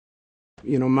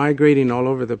migrating all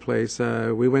over the place.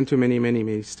 We went to many, many,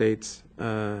 many states,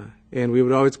 and we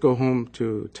would always go home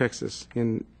to Texas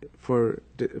for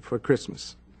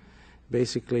Christmas.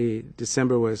 Basically,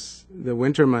 December was the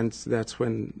winter months. That's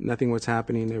when nothing was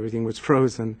happening. Everything was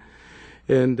frozen.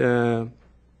 And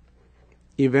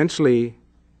eventually,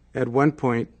 at one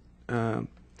point,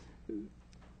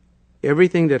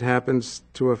 everything that happens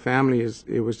to a family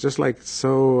it was just like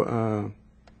so.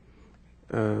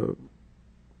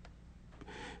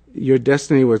 Your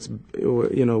destiny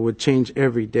would change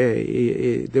every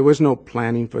day. There was no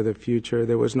planning for the future.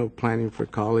 There was no planning for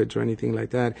college or anything like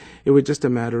that. It was just a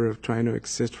matter of trying to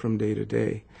exist from day to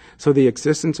day. So the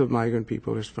existence of migrant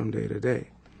people is from day to day.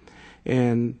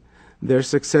 And their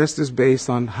success is based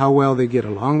on how well they get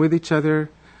along with each other,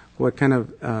 what kind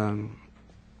of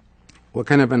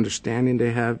understanding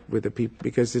they have with the people,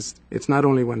 because it's not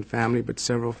only one family but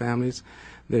several families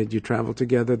that you travel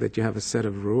together, that you have a set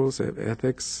of rules,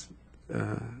 ethics,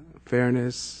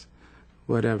 fairness,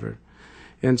 whatever.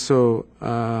 And so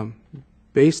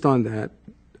based on that,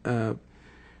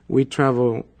 we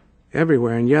travel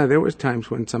everywhere. And yeah, there was times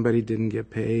when somebody didn't get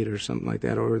paid or something like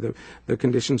that, or the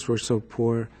conditions were so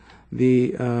poor.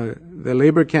 The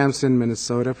labor camps in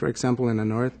Minnesota, for example, in the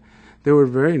north, they were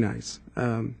very nice.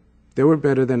 They were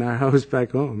better than our house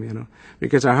back home,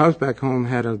 because our house back home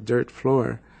had a dirt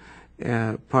floor.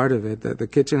 Part of it, the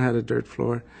kitchen had a dirt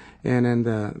floor, and then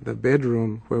the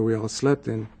bedroom where we all slept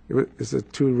in, it's a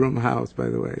 2-room house, by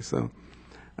the way. So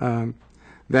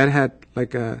that had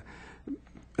like a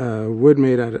wood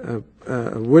made out of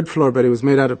a wood floor, but it was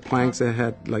made out of planks that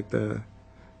had like the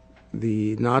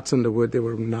knots on the wood. They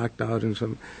were knocked out and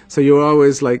some. So you were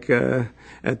always like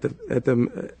at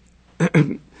the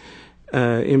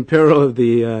in peril of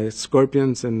the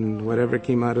scorpions and whatever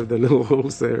came out of the little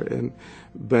holes there.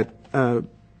 But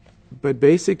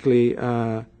basically,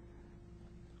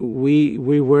 we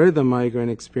were the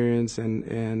migrant experience,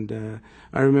 and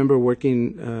I remember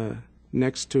working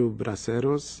next to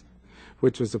Braceros,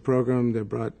 which was a program that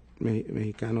brought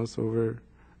Mexicanos over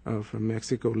from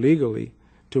Mexico legally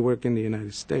to work in the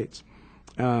United States.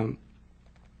 And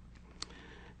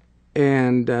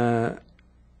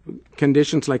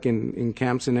conditions like in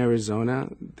camps in Arizona,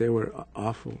 they were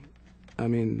awful. I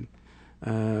mean,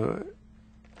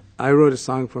 I wrote a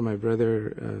song for my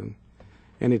brother,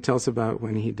 and it tells about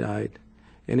when he died.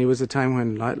 And it was a time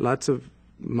when lots of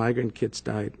migrant kids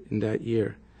died in that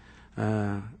year.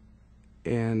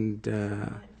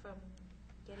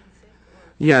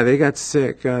 Yeah, they got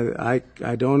sick. I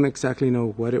don't exactly know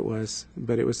what it was,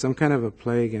 but it was some kind of a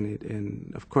plague.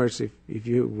 And of course, if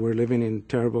you were living in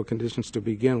terrible conditions to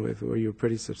begin with, or you're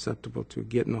pretty susceptible to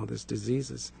getting all these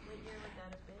diseases.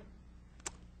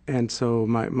 And so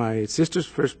my sister's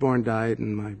firstborn died,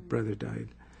 and my brother died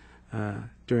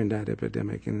during that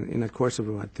epidemic in a course of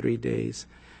about 3 days.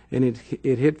 And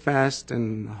it hit fast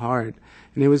and hard.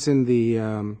 And it was in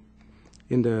the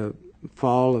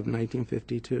fall of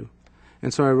 1952.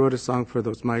 And so I wrote a song for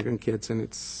those migrant kids, and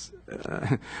it's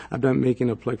I'm not making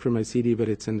a plug for my CD, but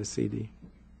it's in the CD.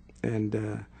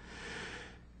 And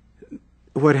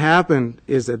what happened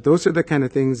is that those are the kind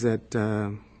of things that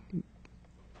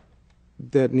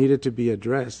needed to be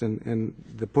addressed. And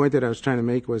the point that I was trying to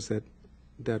make was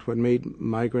that what made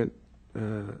migrant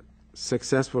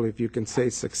successful, if you can say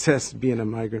success being a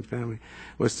migrant family,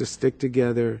 was to stick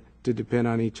together, to depend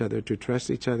on each other, to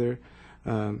trust each other,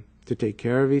 to take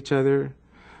care of each other,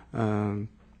 and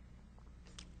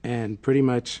pretty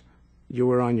much you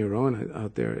were on your own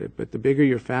out there. But the bigger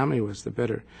your family was, the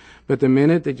better. But the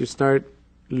minute that you start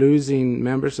losing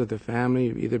members of the family,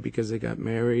 either because they got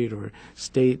married or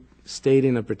stayed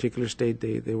in a particular state,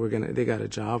 they got a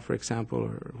job, for example,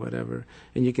 or whatever,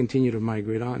 and you continue to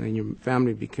migrate on, and your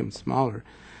family becomes smaller,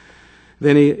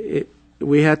 then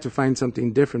we had to find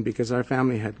something different, because our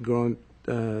family had grown.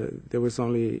 There was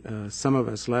only some of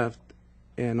us left,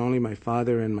 and only my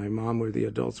father and my mom were the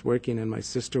adults working, and my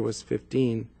sister was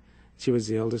 15. She was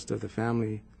the eldest of the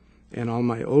family, and all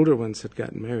my older ones had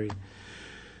gotten married.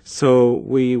 So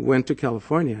we went to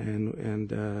California,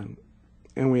 and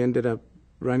we ended up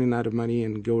running out of money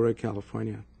in Gilroy,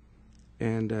 California.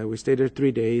 And we stayed there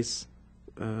 3 days,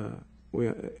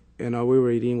 and all we were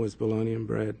eating was bologna and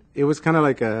bread. It was kind of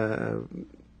like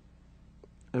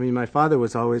my father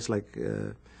was always like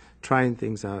trying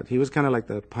things out. He was kind of like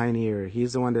the pioneer.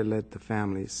 He's the one that led the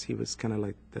families. He was kind of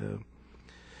like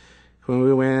when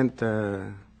we went,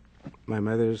 my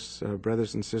mother's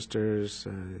brothers and sisters,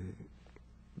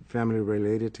 family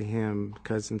related to him,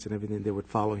 cousins and everything, they would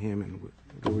follow him, and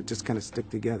we would just kind of stick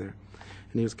together.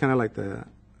 And he was kind of like the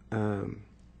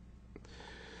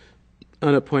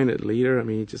unappointed leader. I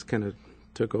mean, he just kind of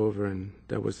took over, and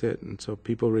that was it. And so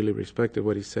people really respected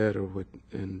what he said,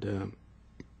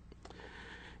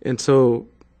 and so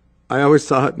I always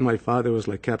thought my father was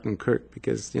like Captain Kirk,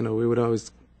 because he would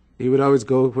always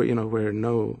go where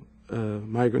no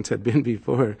migrants had been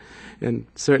before, and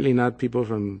certainly not people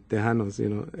from Tejanos,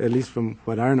 at least from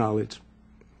what our knowledge.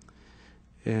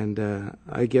 And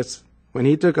I guess when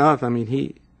he took off, I mean,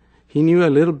 he knew a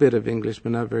little bit of English,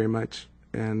 but not very much.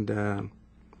 And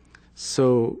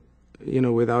so,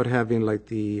 without having like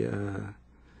the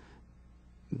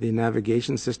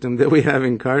navigation system that we have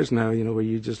in cars now, where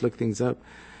you just look things up.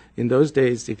 In those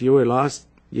days, if you were lost,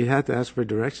 you had to ask for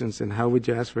directions. And how would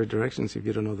you ask for directions if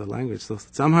you don't know the language? So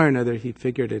somehow or another, he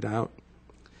figured it out.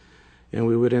 And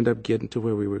we would end up getting to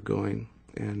where we were going.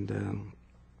 And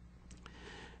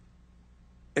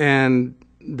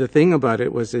the thing about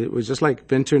it was just like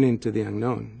venturing into the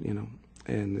unknown,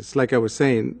 And it's like I was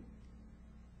saying,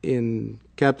 in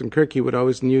Captain Kirk, he would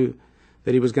always knew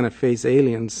that he was going to face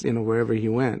aliens, wherever he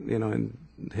went, and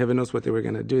heaven knows what they were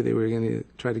going to do. They were going to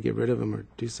try to get rid of him or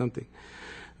do something.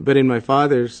 But in my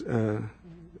father's,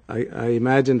 I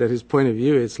imagine that his point of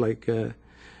view, it's like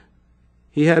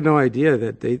he had no idea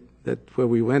that where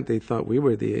we went, they thought we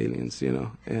were the aliens,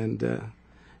 and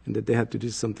that they had to do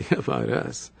something about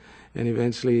us. And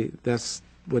eventually, that's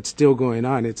what's still going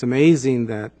on. It's amazing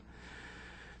that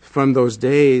from those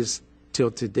days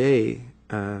till today,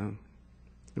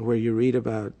 where you read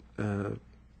about,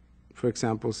 for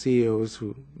example, CEOs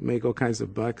who make all kinds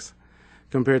of bucks,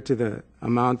 compared to the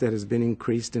amount that has been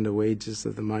increased in the wages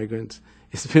of the migrants,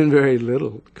 it's been very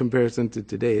little comparison to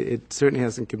today. It certainly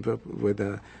hasn't kept up with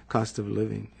the cost of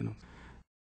living,